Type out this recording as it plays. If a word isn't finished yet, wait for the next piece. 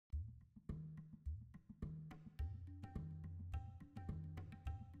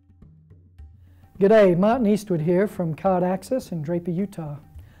G'day, Martin Eastwood here from Card Access in Draper, Utah.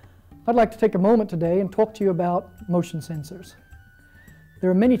 I'd like to take a moment today and talk to you about motion sensors.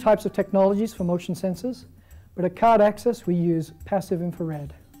 There are many types of technologies for motion sensors, but at Card Access we use passive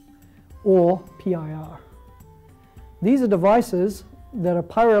infrared, or PIR. These are devices that are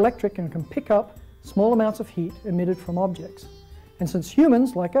pyroelectric and can pick up small amounts of heat emitted from objects. And since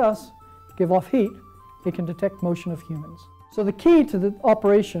humans, like us, give off heat, it can detect motion of humans. So the key to the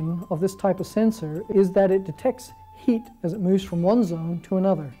operation of this type of sensor is that it detects heat as it moves from one zone to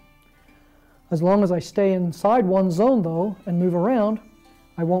another. As long as I stay inside one zone though and move around,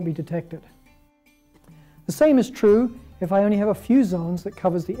 I won't be detected. The same is true if I only have a few zones that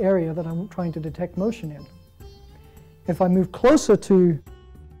covers the area that I'm trying to detect motion in. If I move closer to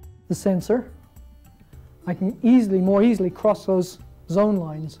the sensor, I can more easily cross those zone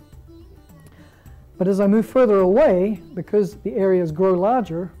lines. But as I move further away, because the areas grow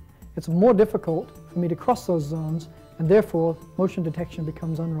larger, it's more difficult for me to cross those zones, and therefore motion detection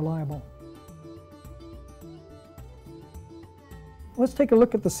becomes unreliable. Let's take a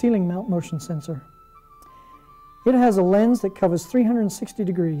look at the ceiling mount motion sensor. It has a lens that covers 360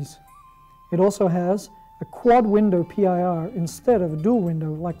 degrees. It also has a quad window PIR instead of a dual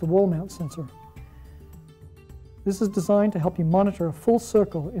window like the wall mount sensor. This is designed to help you monitor a full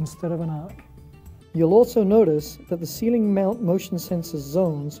circle instead of an arc. You'll also notice that the ceiling mount motion sensor's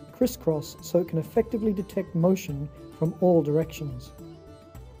zones crisscross so it can effectively detect motion from all directions.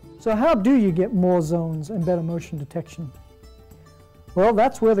 So how do you get more zones and better motion detection? Well,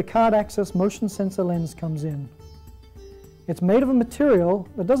 that's where the Card Access motion sensor lens comes in. It's made of a material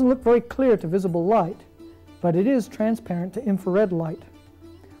that doesn't look very clear to visible light, but it is transparent to infrared light.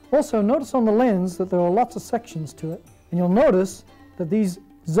 Also, notice on the lens that there are lots of sections to it, and you'll notice that these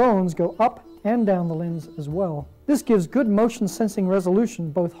zones go up and down the lens as well. This gives good motion sensing resolution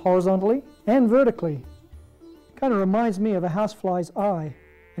both horizontally and vertically. It kind of reminds me of a housefly's eye,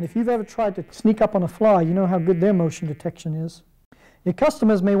 and if you've ever tried to sneak up on a fly, you know how good their motion detection is. Your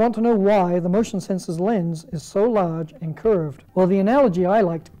customers may want to know why the motion sensor's lens is so large and curved. Well, the analogy I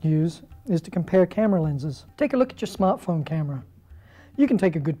like to use is to compare camera lenses. Take a look at your smartphone camera. You can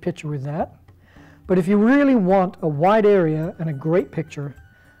take a good picture with that, but if you really want a wide area and a great picture,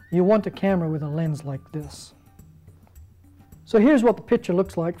 you want a camera with a lens like this. So here's what the picture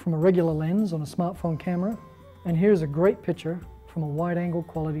looks like from a regular lens on a smartphone camera, and here's a great picture from a wide-angle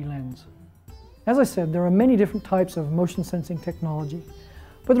quality lens. As I said, there are many different types of motion sensing technology,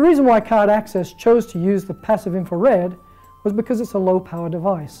 but the reason why Card Access chose to use the passive infrared was because it's a low-power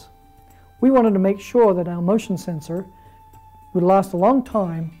device. We wanted to make sure that our motion sensor would last a long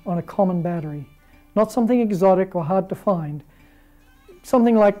time on a common battery, not something exotic or hard to find,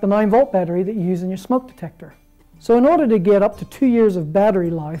 something like the 9-volt battery that you use in your smoke detector. So in order to get up to 2 years of battery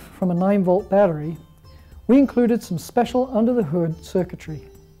life from a 9-volt battery, we included some special under-the-hood circuitry.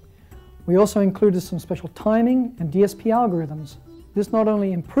 We also included some special timing and DSP algorithms. This not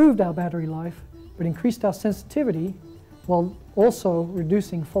only improved our battery life, but increased our sensitivity while also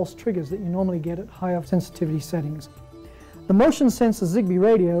reducing false triggers that you normally get at higher sensitivity settings. The motion sensor Zigbee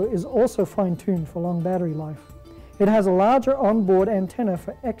radio is also fine-tuned for long battery life. It has a larger onboard antenna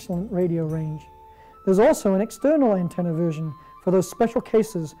for excellent radio range. There's also an external antenna version for those special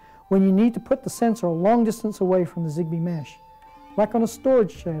cases when you need to put the sensor a long distance away from the Zigbee mesh, like on a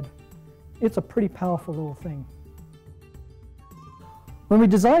storage shed. It's a pretty powerful little thing. When we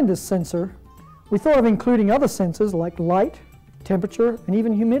designed this sensor, we thought of including other sensors like light, temperature, and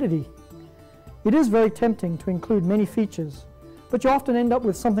even humidity. It is very tempting to include many features, but you often end up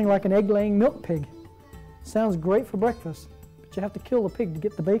with something like an egg-laying milk pig. Sounds great for breakfast, but you have to kill the pig to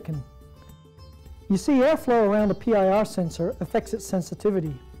get the bacon. You see, airflow around a PIR sensor affects its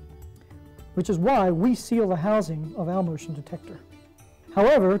sensitivity, which is why we seal the housing of our motion detector.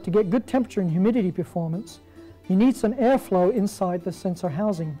 However, to get good temperature and humidity performance, you need some airflow inside the sensor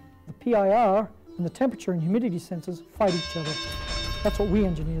housing. The PIR and the temperature and humidity sensors fight each other. That's what we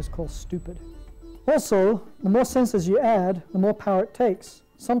engineers call stupid. Also, the more sensors you add, the more power it takes,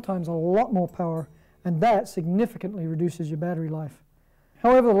 sometimes a lot more power, and that significantly reduces your battery life.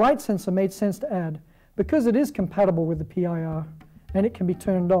 However, the light sensor made sense to add because it is compatible with the PIR and it can be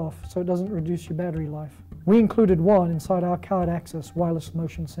turned off so it doesn't reduce your battery life. We included one inside our Card Access wireless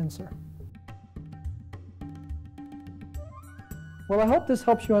motion sensor. Well, I hope this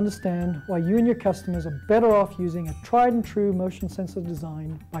helps you understand why you and your customers are better off using a tried and true motion sensor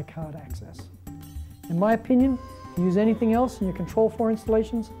design by Card Access. In my opinion, if you use anything else in your Control4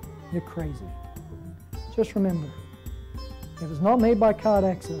 installations, you're crazy. Just remember, if it's not made by Card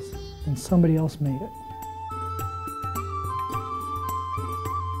Access, then somebody else made it.